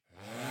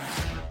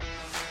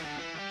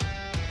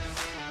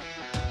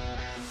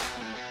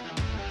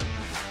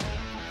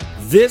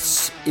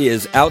This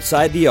is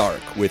Outside the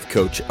Arc with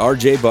Coach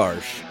R.J.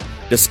 Barsh,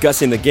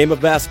 discussing the game of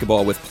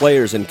basketball with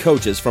players and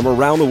coaches from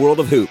around the world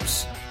of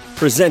hoops.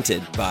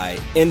 Presented by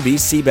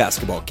NBC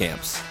Basketball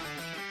Camps.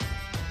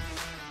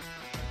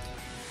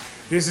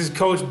 This is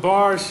Coach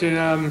Barsh, and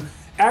I'm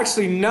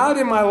actually not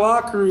in my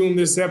locker room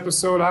this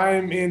episode. I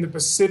am in the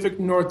Pacific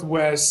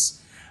Northwest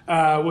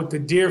with a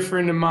dear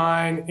friend of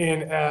mine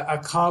and a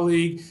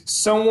colleague,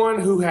 someone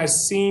who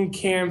has seen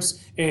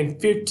camps in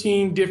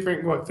 15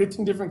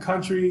 different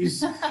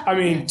countries. I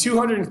mean,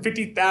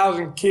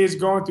 250,000 kids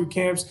going through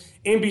camps,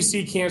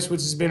 NBC camps,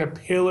 which has been a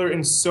pillar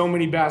in so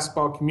many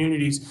basketball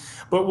communities.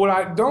 But what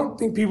I don't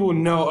think people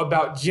know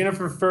about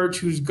Jennifer Ferch,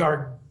 who's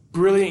our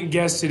brilliant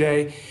guest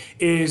today,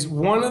 is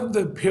one of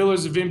the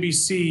pillars of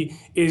NBC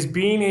is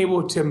being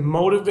able to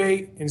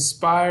motivate,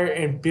 inspire,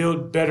 and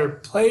build better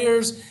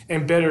players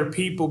and better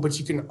people. But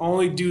you can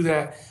only do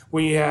that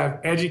when you have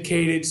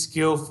educated,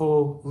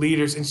 skillful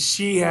leaders. And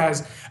she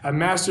has a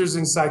master's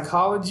in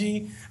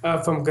psychology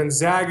from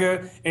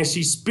Gonzaga, and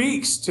she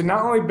speaks to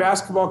not only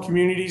basketball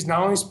communities,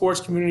 not only sports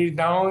communities,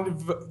 not only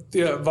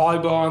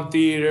volleyball and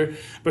theater,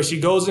 but she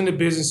goes into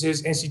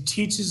businesses and she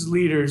teaches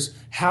leaders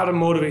how to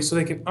motivate so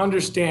they can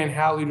understand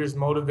how leaders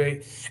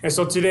motivate. And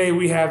so today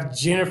we have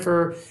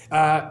Jennifer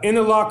in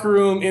the locker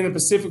room in the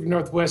Pacific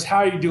Northwest. How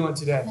are you doing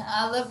today?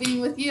 I love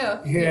being with you.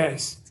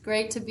 Yes. It's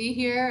great to be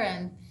here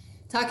and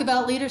talk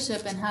about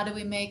leadership and how do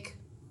we make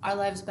our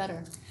lives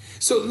better.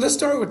 So let's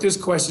start with this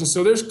question.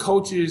 So there's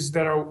coaches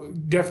that are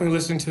definitely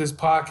listening to this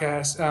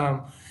podcast,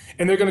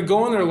 and they're going to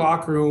go in their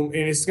locker room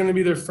and it's going to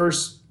be their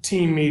first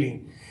team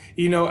meeting.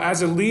 You know,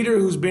 as a leader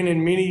who's been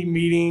in many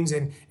meetings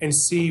and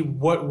see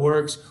what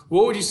works,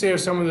 what would you say are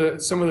some of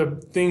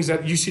the things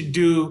that you should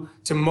do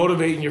to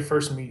motivate in your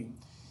first meeting?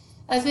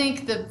 I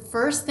think the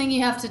first thing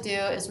you have to do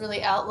is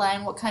really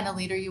outline what kind of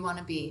leader you want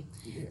to be.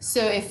 Yeah.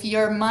 So if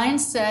your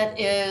mindset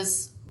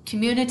is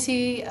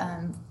community,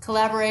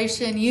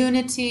 collaboration,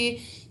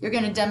 unity, you're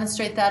going to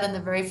demonstrate that in the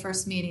very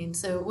first meeting.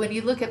 So when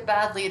you look at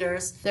bad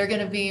leaders, they're going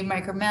to be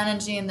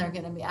micromanaging, they're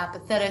going to be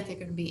apathetic, they're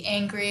going to be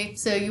angry.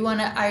 So you want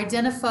to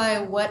identify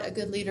what a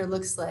good leader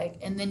looks like,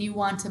 and then you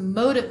want to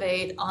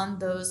motivate on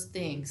those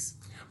things.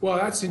 Well,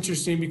 that's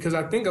interesting because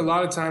I think a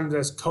lot of times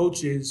as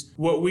coaches,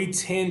 what we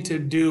tend to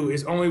do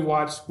is only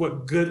watch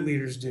what good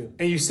leaders do.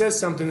 And you said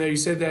something there. You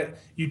said that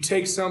you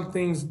take some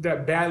things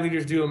that bad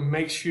leaders do and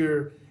make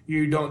sure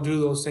you don't do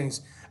those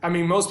things. I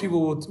mean, most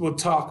people will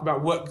talk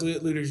about what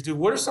good leaders do.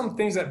 What are some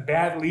things that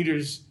bad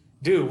leaders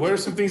do? What are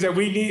some things that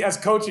we need as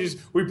coaches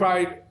we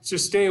probably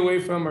should stay away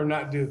from or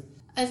not do?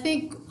 I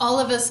think all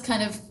of us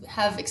kind of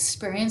have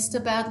experienced a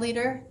bad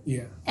leader.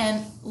 Yeah.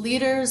 And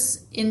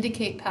leaders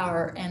indicate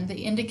power and they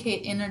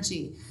indicate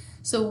energy.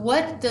 So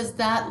what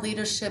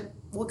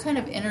kind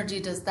of energy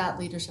does that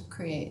leadership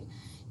create?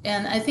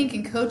 And I think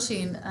in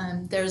coaching,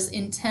 there's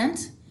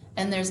intent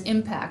and there's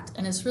impact.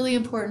 And it's really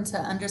important to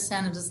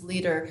understand it as a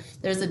leader.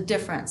 There's a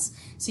difference.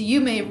 So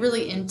you may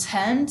really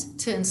intend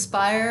to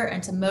inspire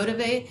and to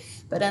motivate,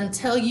 but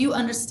until you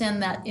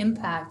understand that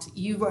impact,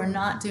 you are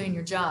not doing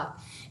your job.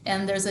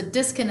 And there's a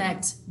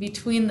disconnect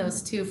between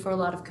those two for a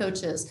lot of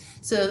coaches.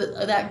 So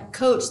that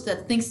coach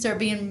that thinks they're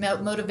being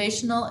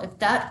motivational, if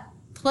that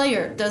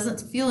player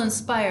doesn't feel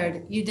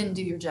inspired, you didn't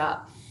do your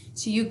job.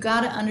 So you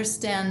got to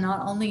understand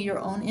not only your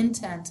own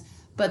intent,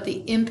 but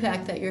the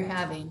impact that you're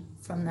having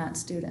from that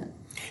student.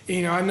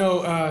 You know, I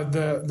know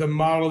the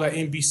model that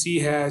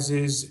NBC has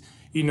is,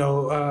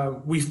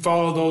 we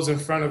follow those in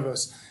front of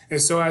us. And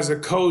so as a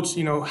coach,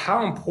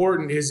 how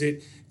important is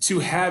it to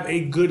have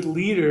a good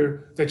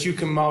leader that you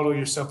can model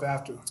yourself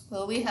after?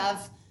 Well, we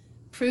have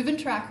proven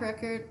track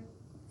record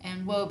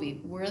and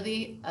WOBE,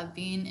 worthy of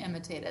being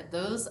imitated.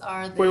 Those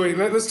are the... Wait,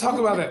 let's talk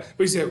about that.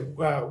 You said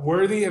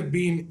worthy of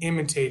being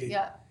imitated.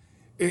 Yeah.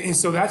 And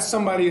so that's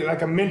somebody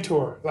like a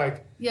mentor,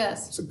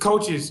 yes. So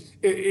coaches,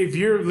 if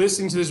you're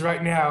listening to this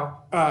right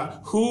now,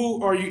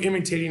 who are you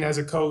imitating as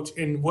a coach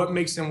and what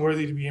makes them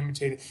worthy to be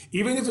imitated?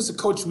 Even if it's a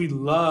coach we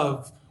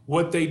love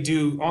what they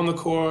do on the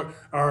court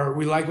or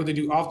we like what they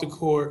do off the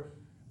court,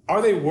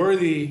 are they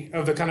worthy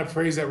of the kind of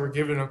praise that we're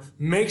giving them?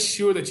 Make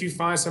sure that you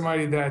find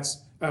somebody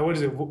that's,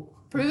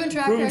 Proven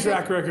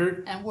track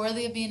record and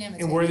worthy of being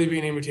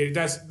imitated.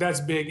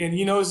 That's big. And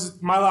this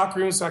is my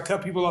locker room, so I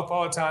cut people off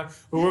all the time.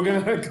 But we're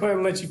gonna go ahead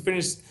and let you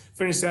finish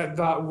that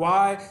thought.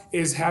 Why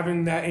is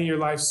having that in your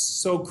life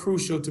so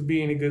crucial to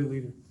being a good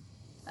leader?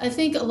 I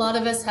think a lot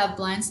of us have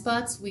blind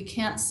spots. We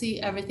can't see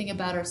everything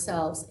about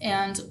ourselves.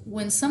 And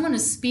when someone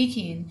is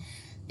speaking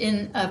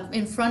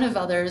in front of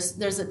others,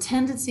 there's a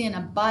tendency and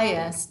a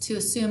bias to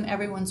assume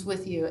everyone's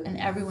with you and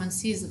everyone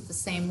sees it the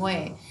same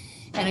way.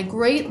 And a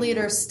great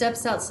leader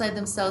steps outside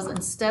themselves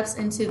and steps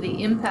into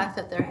the impact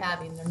that they're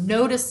having. They're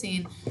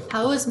noticing,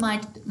 how is my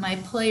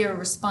player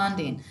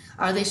responding?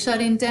 Are they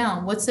shutting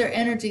down? What's their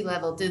energy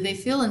level? Do they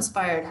feel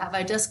inspired? Have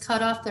I just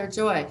cut off their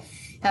joy?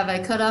 Have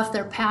I cut off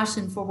their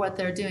passion for what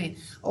they're doing?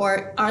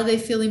 Or are they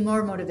feeling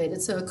more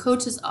motivated? So a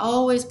coach is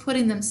always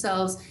putting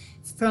themselves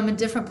from a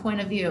different point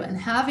of view. And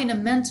having a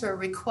mentor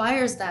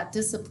requires that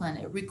discipline.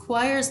 It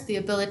requires the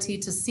ability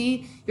to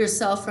see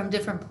yourself from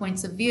different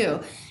points of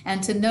view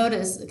and to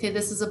notice, okay,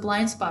 this is a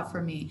blind spot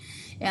for me.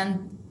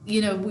 And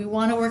we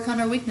want to work on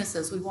our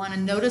weaknesses. We want to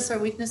notice our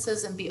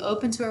weaknesses and be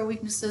open to our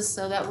weaknesses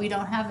so that we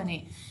don't have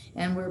any.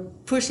 And we're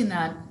pushing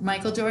that.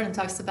 Michael Jordan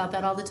talks about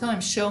that all the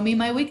time. Show me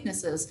my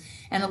weaknesses.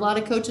 And a lot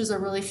of coaches are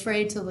really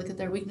afraid to look at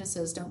their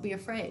weaknesses. Don't be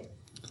afraid.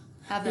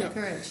 Have that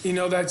courage.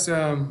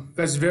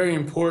 That's very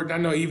important. I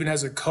know even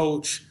as a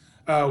coach,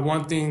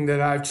 one thing that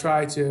I've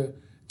tried to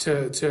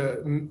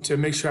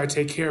make sure I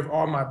take care of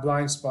all my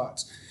blind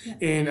spots. Yeah.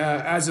 And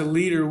as a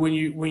leader, when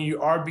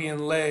you are being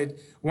led,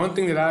 one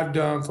thing that I've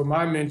done for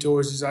my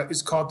mentors is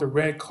it's called the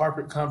red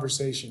carpet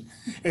conversation.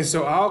 And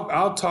so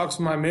I'll talk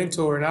to my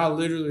mentor and I'll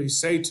literally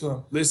say to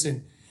him,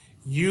 listen,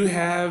 you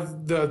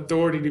have the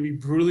authority to be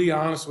brutally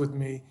honest with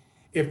me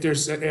if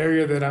there's an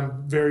area that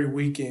I'm very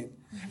weak in.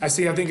 I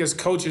think as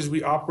coaches,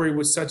 we operate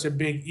with such a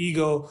big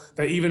ego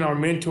that even our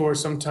mentors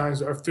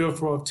sometimes are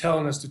fearful of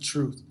telling us the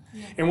truth.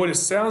 Yeah. And what it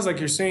sounds like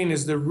you're saying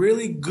is the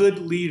really good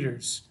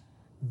leaders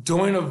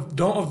don't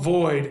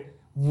avoid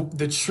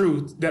the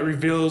truth that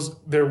reveals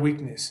their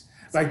weakness.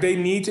 Like they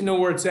need to know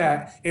where it's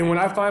at. And when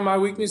I find my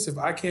weakness, if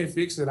I can't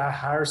fix it, I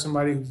hire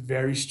somebody who's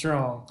very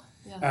strong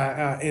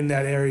in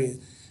that area.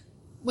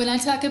 When I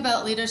talk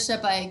about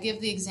leadership, I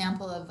give the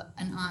example of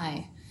an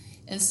eye.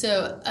 And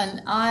so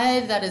an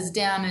eye that is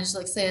damaged,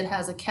 like say it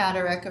has a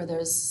cataract or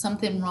there's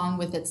something wrong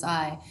with its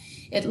eye,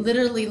 it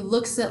literally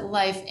looks at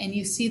life and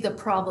you see the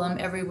problem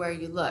everywhere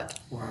you look.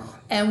 Wow.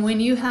 And when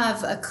you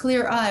have a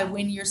clear eye,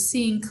 when you're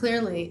seeing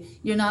clearly,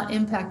 you're not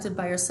impacted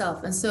by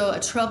yourself. And so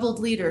a troubled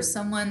leader,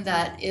 someone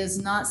that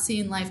is not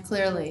seeing life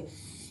clearly,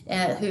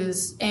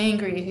 who's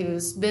angry,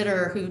 who's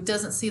bitter, who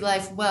doesn't see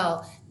life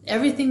well,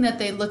 everything that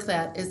they look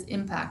at is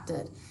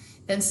impacted.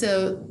 And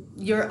so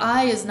your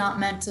eye is not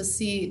meant to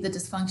see the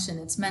dysfunction.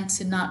 It's meant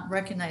to not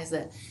recognize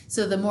it.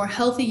 So the more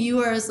healthy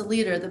you are as a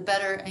leader, the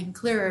better and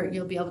clearer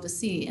you'll be able to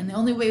see. And the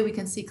only way we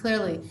can see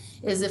clearly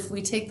is if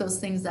we take those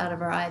things out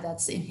of our eye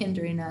that's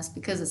hindering us,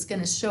 because it's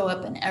going to show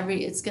up in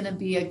it's going to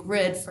be a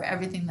grid for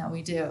everything that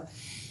we do.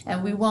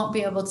 And we won't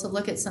be able to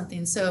look at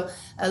something. So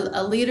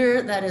a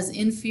leader that is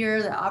in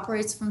fear, that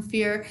operates from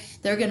fear,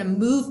 they're going to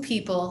move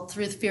people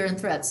through fear and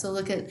threat. So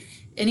look at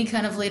any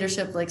kind of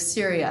leadership like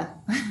Syria.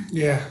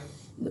 Yeah.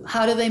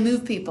 How do they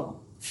move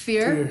people?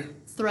 Fear,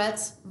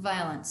 threats,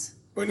 violence.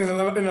 But in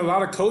a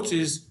lot of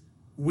coaches,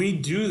 we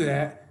do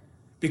that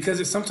because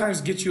it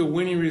sometimes gets you a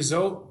winning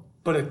result,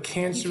 but a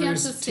cancerous team. You can't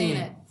sustain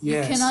it.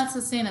 Yes. You cannot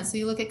sustain it. So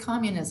you look at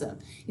communism.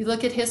 You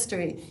look at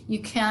history. You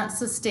can't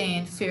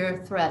sustain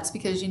fear, threats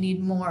because you need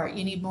more.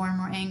 You need more and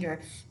more anger.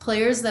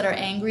 Players that are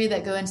angry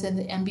that go into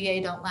the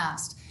NBA don't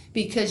last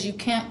because you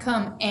can't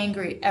come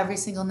angry every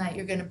single night.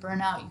 You're going to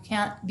burn out. You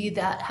can't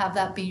have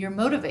that be your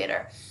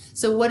motivator.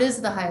 So what is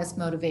the highest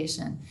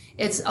motivation?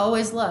 It's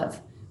always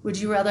love. Would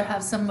you rather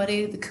have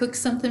somebody cook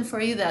something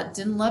for you that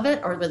didn't love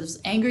it or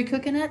was angry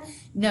cooking it?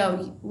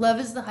 No,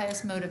 love is the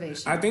highest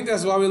motivation. I think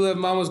that's why we love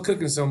Mama's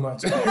cooking so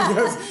much.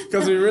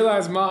 Because we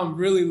realize Mom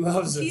really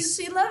loves us.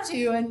 She loves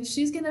you, and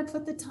she's going to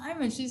put the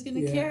time in. She's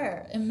going to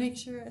care and make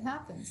sure it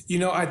happens.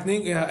 I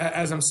think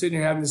as I'm sitting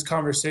here having this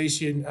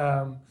conversation,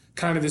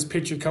 kind of this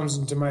picture comes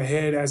into my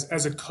head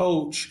as a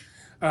coach.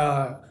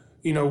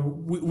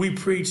 We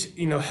preach,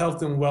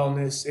 health and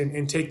wellness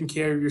and taking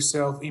care of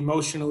yourself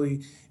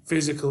emotionally,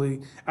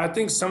 physically. I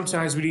think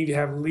sometimes we need to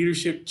have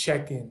leadership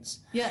check-ins.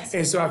 Yes.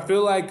 And so I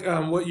feel like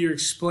what you're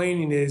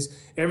explaining is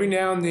every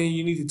now and then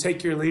you need to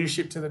take your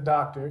leadership to the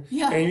doctor.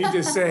 Yeah. And you need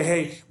to say,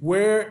 hey,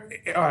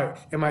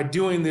 am I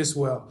doing this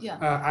well? Yeah.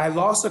 I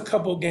lost a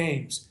couple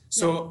games.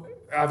 So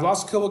I've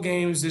lost a couple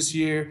games this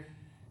year.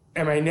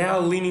 Am I now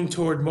leaning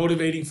toward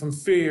motivating from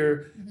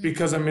fear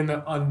because I'm in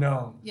the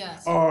unknown?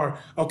 Yes. Or,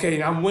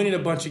 okay, I'm winning a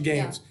bunch of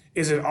games. Yeah.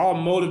 Is it all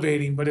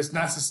motivating, but it's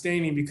not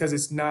sustaining because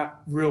it's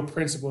not real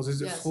principles?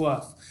 Is it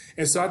fluff?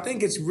 And so I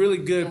think it's really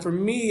good for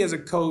me as a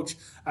coach.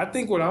 I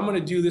think what I'm going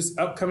to do this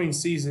upcoming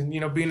season,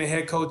 being a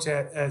head coach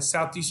at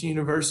Southeastern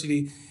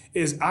University,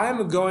 is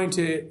I'm going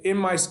to, in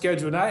my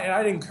schedule, and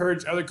I'd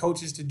encourage other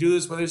coaches to do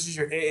this, whether this is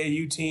your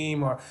AAU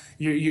team or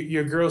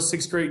your girls'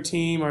 6th grade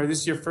team, or this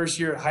is your first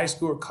year at high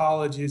school or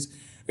college, is,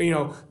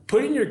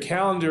 put in your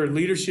calendar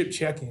leadership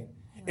check-in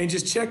and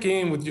just check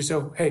in with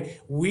yourself. Hey,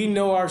 we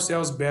know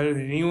ourselves better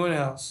than anyone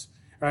else,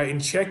 right?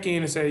 And check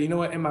in and say, you know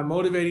what, am I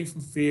motivating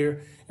from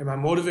fear? Am I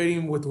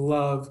motivating with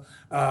love?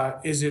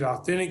 Is it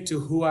authentic to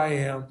who I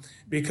am?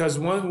 Because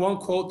one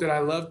quote that I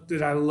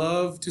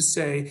love to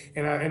say,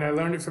 and I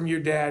learned it from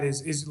your dad,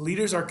 is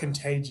leaders are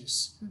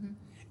contagious. Mm-hmm.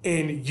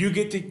 And you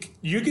get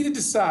to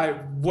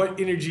decide what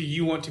energy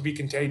you want to be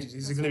contagious.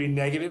 Is it going to be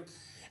negative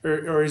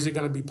or is it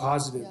going to be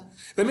positive? Yeah.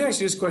 Let me ask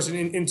you this question.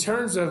 In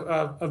terms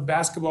of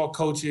basketball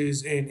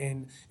coaches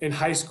in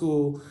high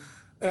school,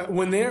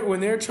 when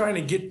they're trying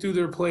to get through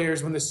their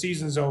players when the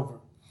season's over.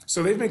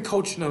 So they've been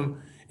coaching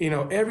them,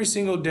 every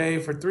single day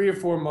for 3 or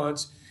 4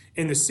 months,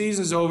 and the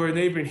season's over, and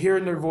they've been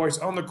hearing their voice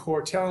on the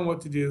court, telling them what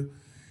to do.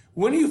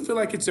 when do you feel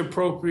like it's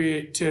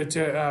appropriate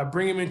to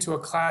bring them into a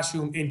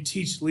classroom and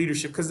teach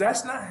leadership? Because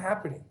that's not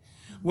happening.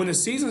 When the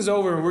season's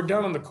over and we're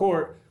done on the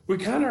court, we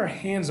kind of are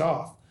hands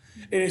off.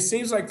 And it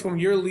seems like from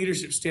your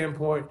leadership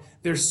standpoint,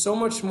 there's so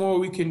much more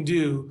we can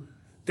do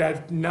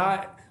that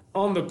not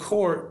on the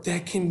court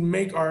that can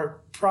make our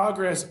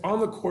progress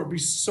on the court be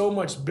so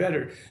much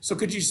better. So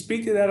could you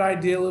speak to that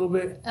idea a little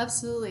bit?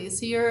 Absolutely.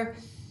 So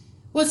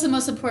what's the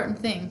most important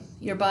thing?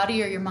 Your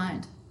body or your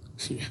mind?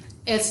 Yeah.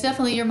 It's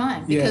definitely your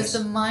mind, because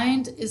Yes. the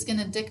mind is going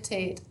to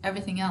dictate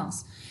everything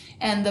else.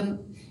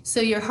 So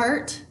your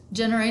heart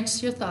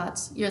generates your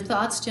thoughts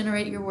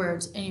generate your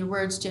words, and your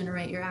words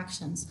generate your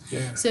actions.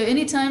 Yeah. So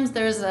anytime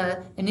there's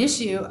an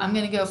issue, I'm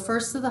going to go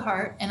first to the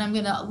heart, and I'm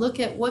going to look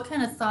at what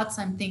kind of thoughts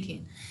I'm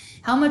thinking.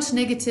 How much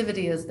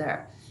negativity is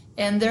there?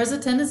 And there's a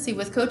tendency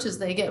with coaches,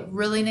 they get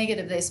really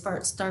negative. They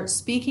start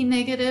speaking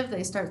negative,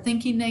 they start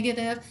thinking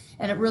negative,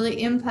 and it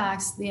really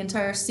impacts the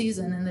entire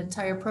season and the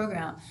entire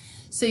program.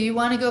 So you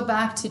want to go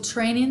back to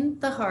training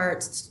the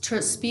heart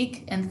to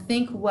speak and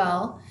think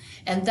well,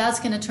 and that's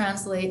going to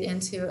translate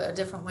into a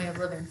different way of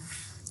living.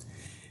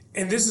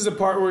 And this is a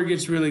part where it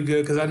gets really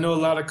good, because I know a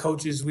lot of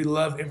coaches, we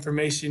love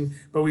information,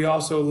 but we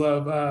also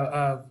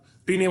love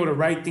being able to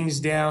write things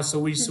down so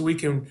we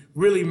can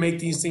really make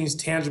these things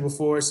tangible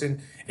for us. And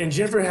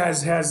Jennifer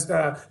has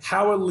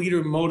how a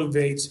leader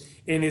motivates,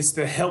 and it's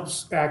the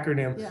HELPS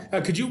acronym. Yeah.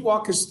 Could you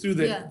walk us through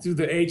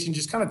the H and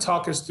just kind of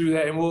talk us through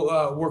that, and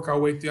we'll work our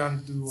way down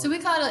through. So we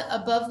call it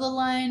above the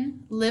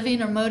line,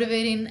 living or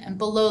motivating, and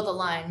below the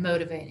line,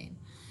 motivating.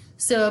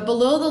 So a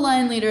below the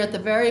line leader at the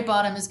very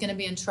bottom is going to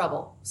be in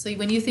trouble. So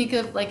when you think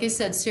of, like I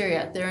said,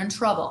 Syria, they're in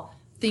trouble.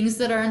 Things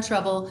that are in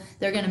trouble,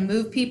 they're going to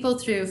move people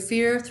through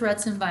fear,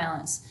 threats, and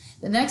violence.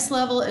 The next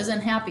level is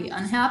unhappy.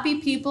 Unhappy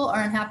people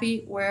are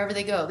unhappy wherever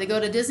they go. They go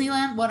to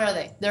Disneyland, what are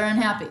they? They're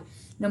unhappy.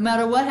 No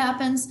matter what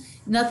happens,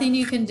 nothing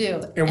you can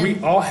do. And we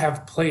all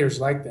have players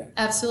like that.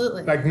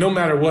 Absolutely. Like no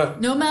matter what.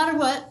 No matter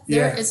what,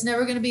 Yeah. it's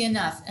never going to be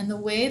enough. And the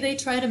way they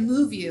try to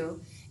move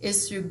you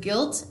is through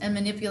guilt and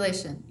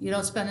manipulation. You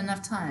don't spend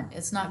enough time.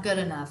 It's not good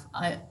enough.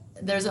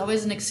 There's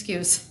always an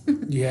excuse.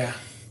 Yeah.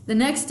 The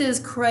next is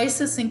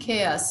crisis and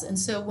chaos. And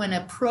so when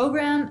a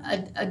program,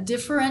 a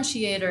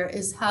differentiator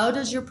is, how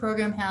does your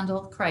program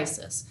handle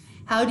crisis?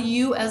 How do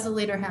you as a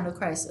leader handle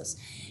crisis?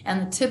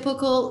 And the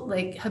typical,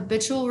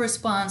 habitual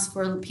response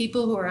for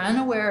people who are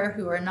unaware,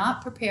 who are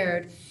not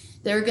prepared,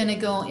 they're going to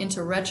go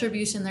into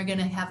retribution. They're going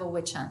to have a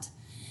witch hunt.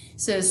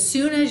 So as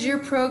soon as your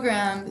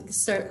program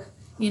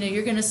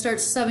you're going to start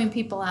subbing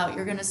people out.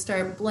 You're going to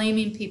start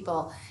blaming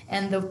people.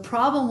 And the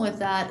problem with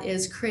that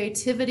is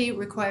creativity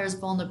requires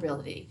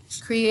vulnerability.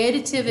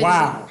 Creativity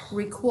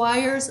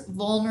requires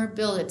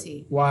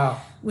vulnerability. Wow.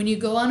 When you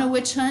go on a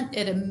witch hunt,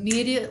 it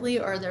immediately,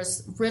 or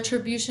there's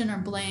retribution or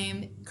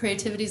blame,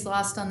 creativity's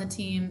lost on the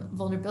team,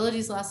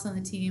 vulnerability's lost on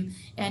the team,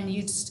 and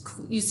you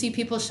see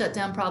people shut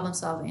down problem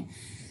solving.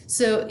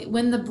 So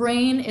when the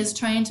brain is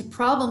trying to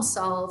problem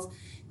solve,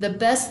 the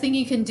best thing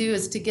you can do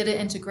is to get it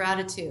into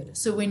gratitude.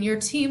 So when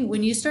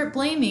you start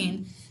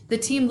blaming, the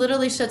team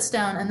literally shuts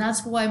down, and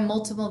that's why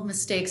multiple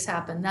mistakes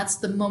happen. That's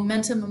the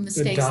momentum of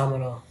mistakes.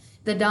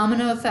 The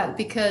domino effect,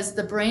 because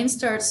the brain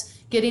starts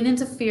getting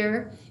into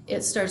fear,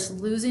 it starts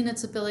losing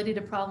its ability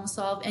to problem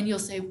solve, and you'll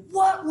say,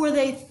 what were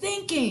they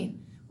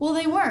thinking? Well,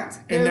 they weren't.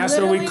 And that's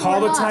when we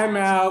call the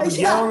timeout, we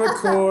get on the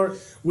court,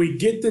 we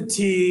get the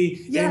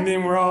tea, and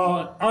then we're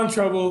all on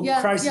trouble,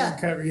 crisis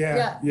recovery.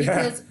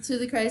 Because to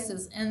the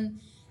crisis.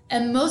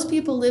 And most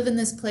people live in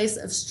this place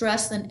of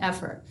stress and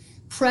effort.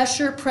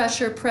 Pressure,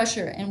 pressure,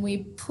 pressure. And we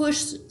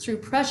push through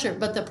pressure.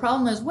 But the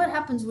problem is, what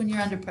happens when you're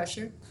under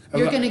pressure?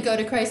 You're going to go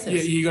to crisis.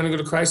 Yeah, you're going to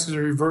go to crisis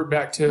or revert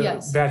back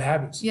to bad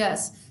habits.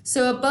 Yes.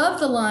 So above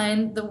the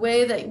line, the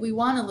way that we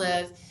want to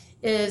live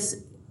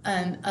is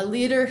a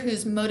leader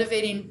who's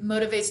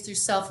motivates through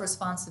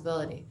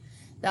self-responsibility.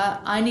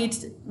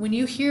 When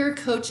you hear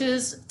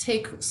coaches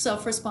take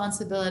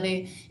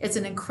self-responsibility, it's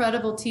an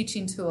incredible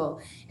teaching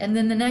tool. And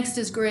then the next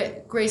is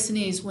grace and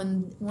ease.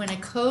 When a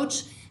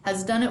coach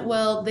has done it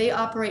well, they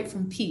operate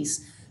from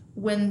peace.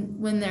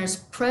 When there's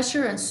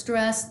pressure and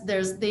stress,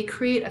 they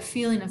create a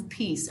feeling of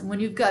peace. And when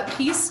you've got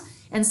peace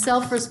and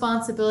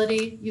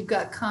self-responsibility, you've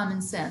got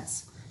common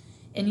sense.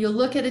 And you'll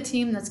look at a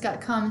team that's got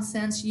common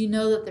sense, you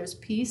know that there's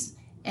peace,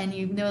 and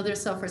you know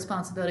there's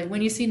self-responsibility.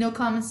 When you see no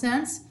common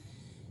sense,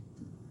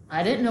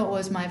 I didn't know it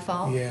was my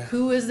fault. Yeah.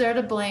 Who is there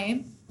to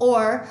blame?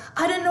 Or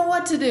I didn't know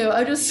what to do.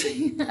 I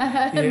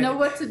didn't know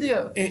what to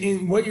do.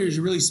 And what you're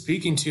really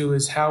speaking to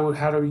is how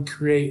do we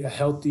create a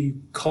healthy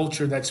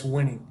culture that's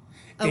winning?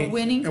 A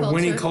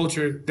winning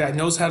culture that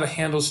knows how to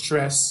handle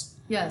stress.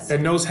 Yes.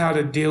 That knows how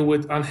to deal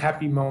with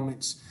unhappy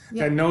moments.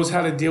 Yep. That knows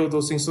how to deal with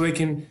those things so they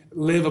can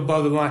live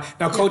above the line.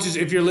 Now, coaches,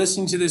 if you're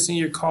listening to this in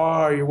your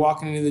car or you're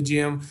walking into the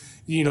gym,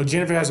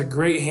 Jennifer has a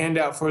great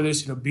handout for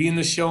this. Be in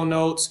the show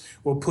notes.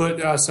 We'll put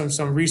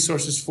some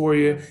resources for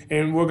you,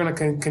 and we're going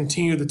to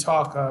continue the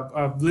talk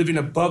of living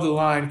above the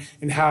line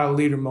and how a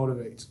leader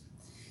motivates.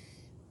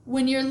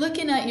 When you're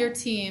looking at your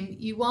team,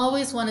 you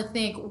always want to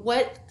think,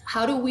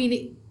 how do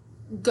we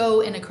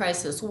go in a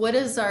crisis? What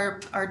is our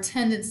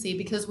tendency?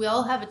 Because we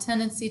all have a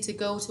tendency to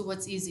go to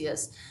what's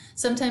easiest.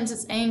 Sometimes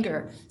it's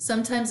anger.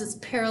 Sometimes it's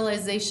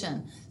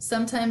paralyzation.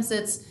 Sometimes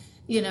it's,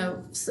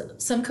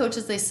 some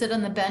coaches, they sit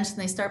on the bench and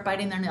they start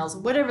biting their nails.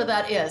 Whatever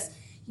that is,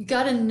 you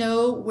got to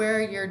know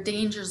where your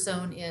danger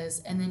zone is,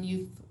 and then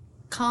you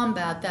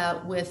combat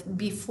that with,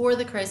 before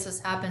the crisis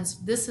happens,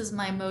 this is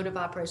my mode of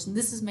operation.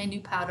 This is my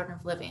new pattern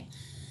of living.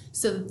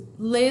 So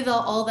lay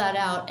all that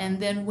out, and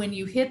then when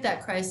you hit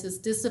that crisis,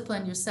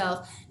 discipline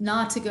yourself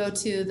not to go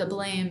to the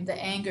blame, the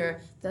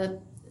anger, the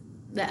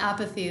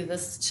apathy, the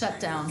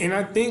shutdown. And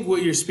I think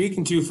what you're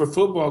speaking to for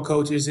football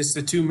coaches, it's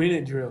the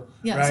 2-minute drill,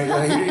 yes.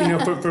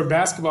 right? For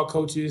basketball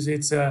coaches,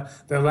 it's the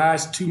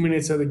last 2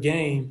 minutes of the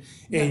game,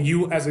 and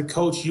you as a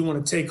coach, you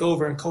want to take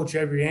over and coach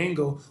every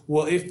angle.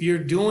 Well, if you're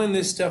doing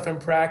this stuff in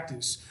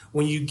practice,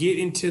 when you get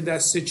into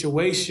that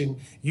situation,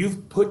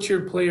 you've put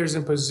your players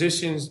in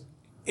positions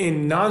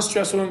in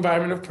non-stressful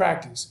environment of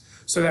practice,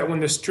 so that when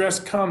the stress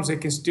comes, they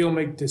can still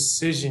make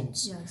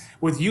decisions. Yes.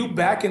 With you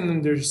backing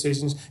them their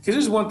decisions, because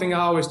there's one thing I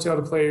always tell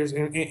the players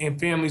and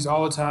families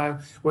all the time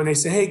when they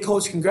say, "Hey,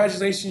 coach,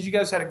 congratulations, you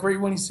guys had a great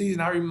winning season."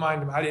 I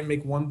remind them, I didn't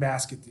make one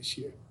basket this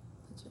year.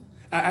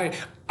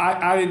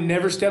 I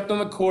never stepped on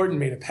the court and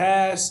made a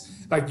pass.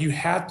 Like, you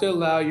have to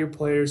allow your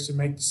players to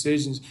make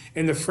decisions,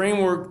 and the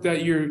framework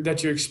that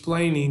you're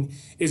explaining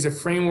is a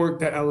framework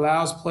that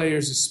allows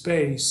players a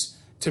space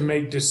to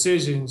make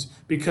decisions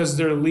because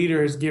their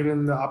leader has given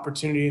them the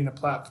opportunity and the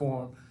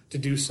platform to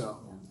do so.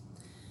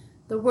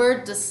 The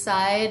word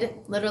decide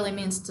literally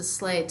means to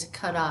slay, to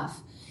cut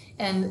off.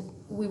 And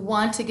we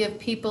want to give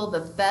people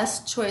the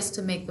best choice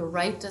to make the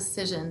right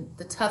decision,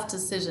 the tough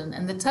decision.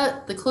 And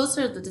the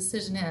closer the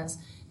decision is,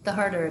 the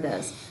harder it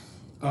is.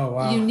 Oh,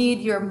 wow. You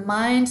need your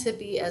mind to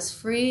be as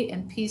free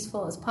and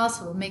peaceful as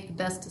possible to make the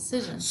best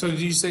decision. So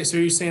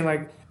you're saying,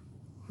 like,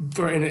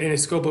 in a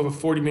scope of a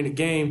 40-minute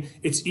game,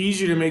 it's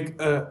easier to make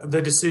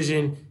the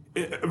decision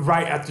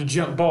right at the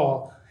jump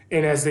ball.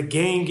 And as the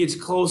game gets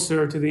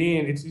closer to the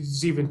end,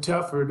 it's even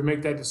tougher to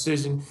make that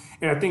decision.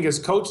 And I think as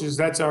coaches,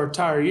 that's our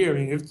entire year. I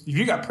mean, if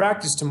you got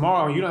practice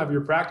tomorrow and you don't have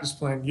your practice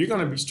plan, you're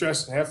going to be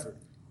stressed and effort.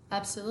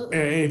 Absolutely.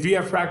 And if you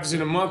have practice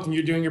in a month and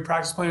you're doing your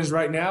practice plans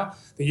right now,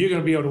 then you're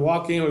going to be able to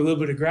walk in with a little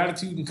bit of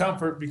gratitude and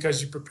comfort because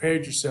you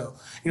prepared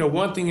yourself.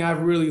 One thing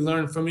I've really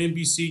learned from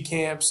NBC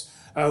camps,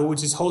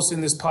 which is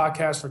hosting this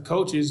podcast for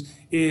coaches,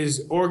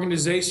 is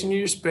organization of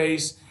your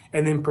space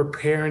and then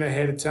preparing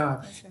ahead of time.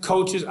 Right.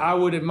 Coaches, I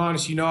would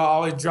admonish, I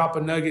always drop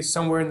a nugget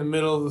somewhere in the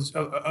middle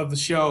of the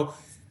show.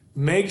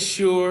 Make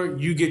sure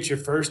you get your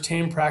first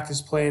 10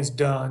 practice plans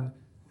done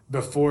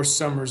before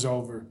summer's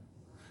over.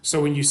 So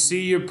when you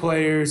see your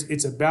players,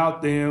 it's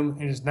about them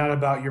and it's not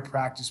about your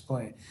practice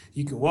plan.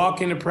 You can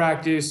walk into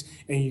practice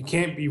and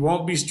you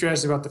won't be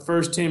stressed about the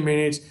first 10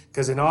 minutes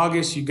because in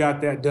August you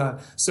got that done.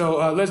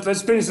 So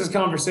let's finish this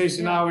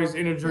conversation. I always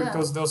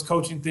interject those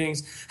coaching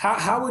things.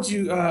 How would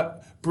you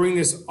bring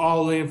this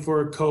all in for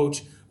a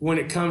coach when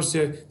it comes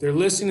to they're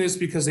listening to this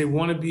because they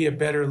want to be a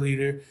better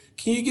leader?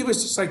 Can you give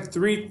us just like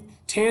 3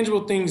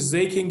 tangible things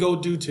they can go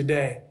do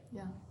today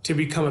to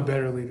become a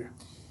better leader?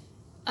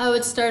 I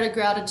would start a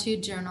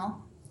gratitude journal.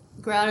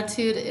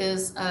 Gratitude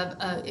is,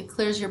 it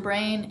clears your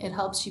brain. It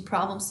helps you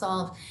problem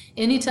solve.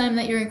 Anytime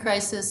that you're in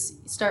crisis,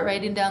 start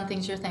writing down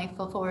things you're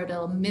thankful for.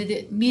 It'll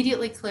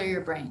immediately clear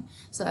your brain.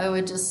 So I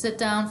would just sit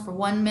down for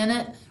 1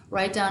 minute,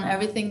 write down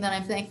everything that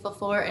I'm thankful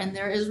for. And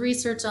there is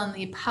research on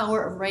the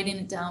power of writing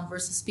it down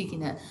versus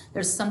speaking it.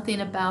 There's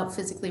something about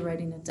physically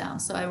writing it down.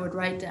 So I would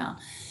write down.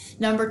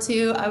 Number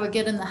 2, I would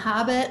get in the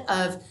habit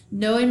of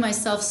knowing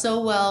myself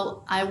so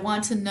well. I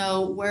want to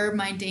know where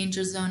my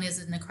danger zone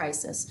is in a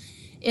crisis.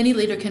 Any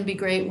leader can be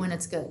great when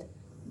it's good.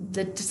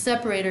 The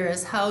separator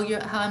is how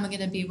am I going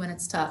to be when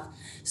it's tough.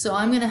 So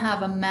I'm going to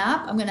have a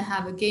map. I'm going to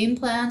have a game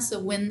plan. So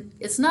when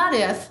it's not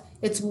if,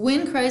 it's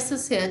when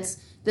crisis hits,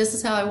 this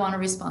is how I want to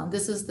respond.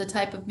 This is the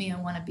type of me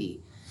I want to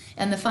be.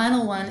 And the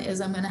final one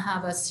is I'm going to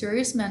have a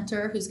serious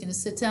mentor who's going to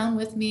sit down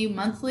with me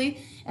monthly,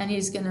 and she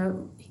is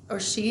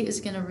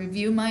going to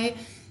review my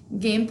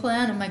game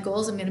plan and my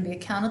goals. I'm going to be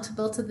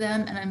accountable to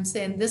them, and I'm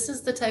saying, this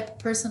is the type of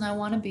person I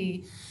want to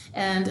be.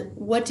 And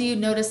what do you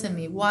notice in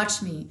me?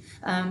 Watch me.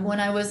 When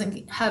I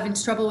wasn't having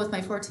trouble with my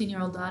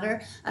 14-year-old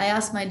daughter, I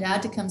asked my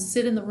dad to come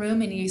sit in the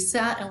room, and he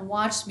sat and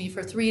watched me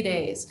for 3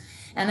 days.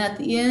 And at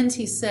the end,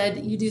 he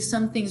said, you do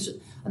some things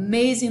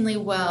amazingly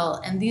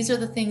well, and these are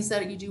the things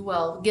that you do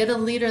well. Get a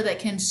leader that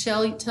can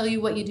tell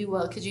you what you do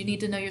well, because you need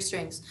to know your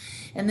strengths.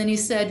 And then he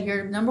said,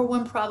 your number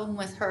 1 problem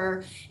with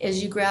her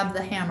is you grab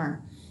the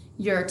hammer.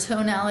 Your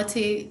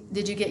tonality,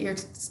 did you get your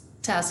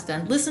task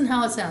done? Listen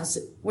how it sounds.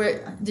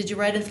 Where did you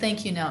write a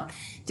thank you note?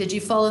 Did you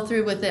follow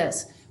through with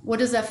this? What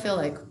does that feel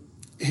like?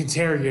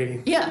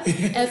 Interrogating. Yeah,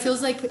 it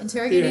feels like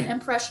interrogating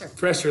and pressure.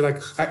 Pressure, like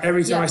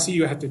every time I see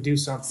you, I have to do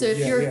something. So if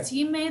your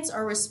teammates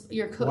or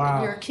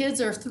your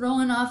kids are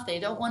throwing off, they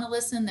don't want to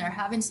listen, they're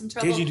having some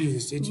trouble. Did you do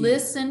this?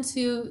 Listen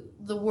to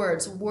the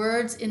words.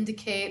 Words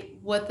indicate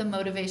what the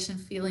motivation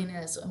feeling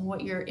is and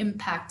what your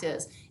impact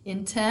is.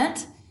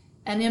 Intent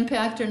and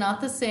impact are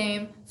not the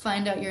same.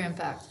 Find out your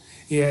impact.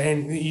 Yeah,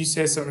 and you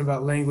said something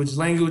about language.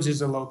 Language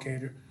is a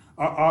locator.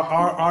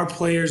 Our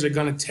players are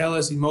going to tell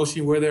us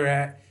emotionally where they're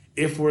at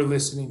if we're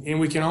listening. And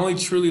we can only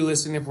truly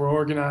listen if we're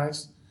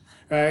organized,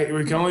 right?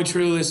 We can only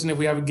truly listen if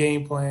we have a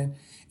game plan.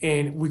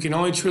 And we can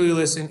only truly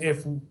listen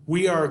if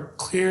we are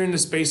clearing the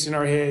space in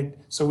our head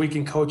so we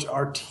can coach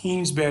our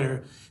teams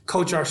better,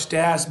 coach our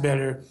staffs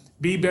better,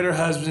 be better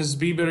husbands,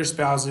 be better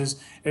spouses,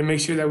 and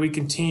make sure that we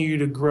continue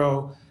to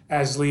grow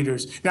as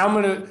leaders. Now I'm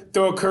going to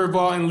throw a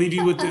curveball and leave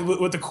you with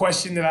the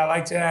question that I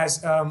like to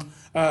ask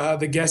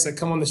the guests that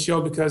come on the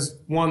show, because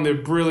one, they're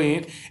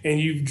brilliant and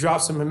you've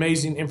dropped some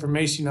amazing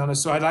information on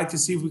us. So I'd like to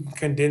see if we can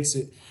condense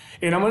it.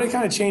 And I'm going to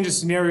kind of change the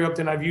scenario up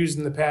than I've used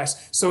in the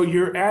past. So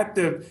you're at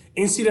the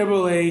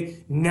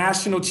NCAA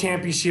National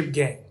Championship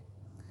game.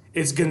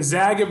 It's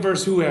Gonzaga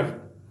versus whoever.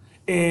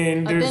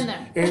 And I've there's, been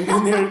there.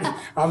 And there,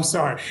 I'm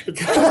sorry.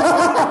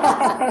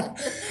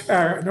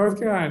 North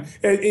Carolina.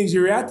 And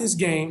you're at this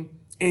game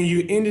and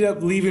you ended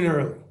up leaving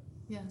early.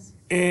 Yes.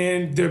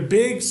 And the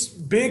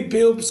big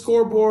build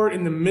scoreboard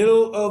in the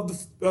middle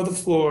of the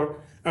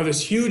floor of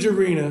this huge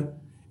arena,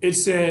 it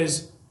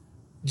says,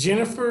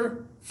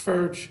 Jennifer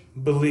Ferch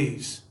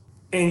believes.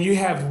 And you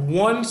have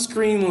one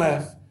screen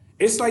left.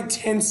 It's like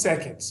 10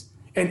 seconds.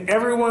 And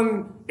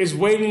everyone is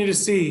waiting to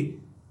see,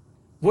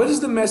 what is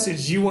the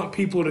message you want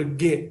people to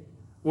get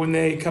when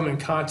they come in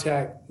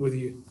contact with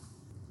you?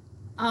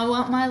 I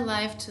want my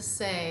life to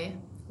say,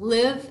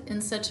 live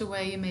in such a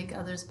way you make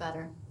others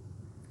better.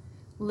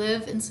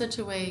 Live in such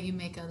a way you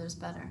make others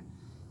better.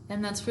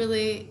 And that's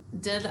really,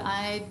 did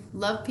I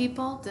love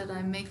people? Did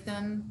I make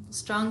them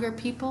stronger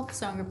people,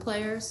 stronger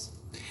players?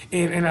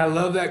 And I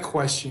love that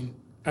question.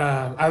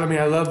 I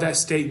love that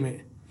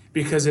statement,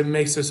 because it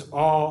makes us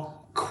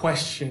all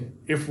question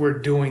if we're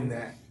doing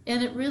that.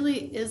 And it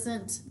really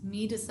isn't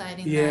me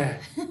deciding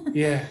that.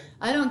 Yeah.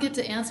 I don't get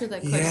to answer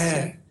that question.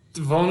 Yeah,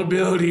 the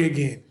vulnerability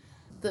again.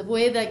 The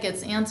way that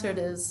gets answered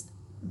is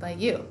by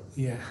you.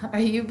 Yeah. Are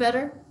you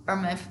better?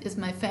 Is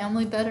my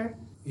family better?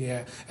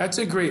 Yeah, I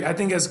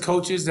think as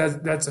coaches,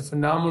 that's a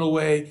phenomenal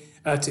way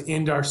to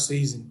end our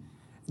season.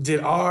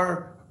 Did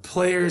our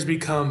players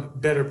become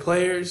better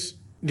players?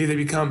 Did they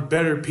become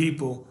better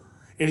people?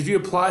 And if you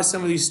apply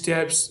some of these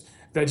steps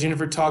that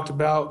Jennifer talked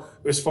about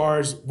as far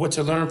as what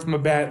to learn from a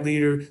bad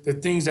leader, the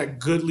things that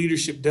good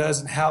leadership does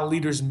and how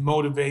leaders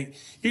motivate,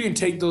 you can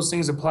take those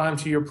things, apply them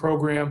to your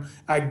program.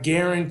 I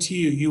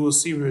guarantee you will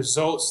see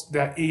results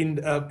that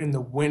end up in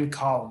the win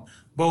column,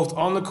 both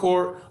on the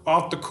court,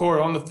 off the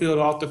court, on the field,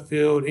 off the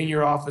field, in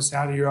your office,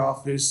 out of your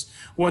office.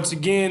 Once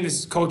again, this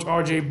is Coach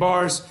RJ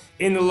Bars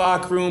in the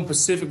locker room,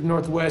 Pacific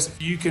Northwest.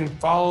 You can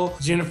follow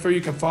Jennifer.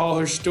 You can follow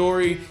her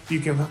story. You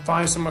can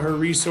find some of her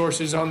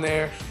resources on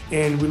there.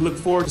 And we look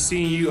forward to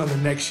seeing you on the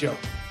next show.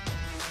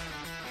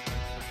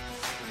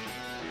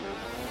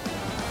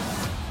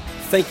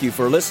 Thank you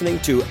for listening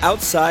to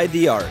Outside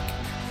the Arc.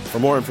 For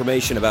more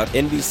information about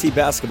NBC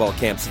basketball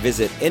camps,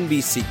 visit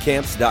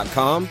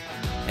nbccamps.com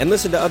and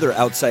listen to other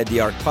Outside the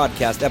Arc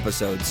podcast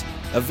episodes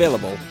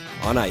available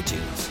on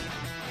iTunes.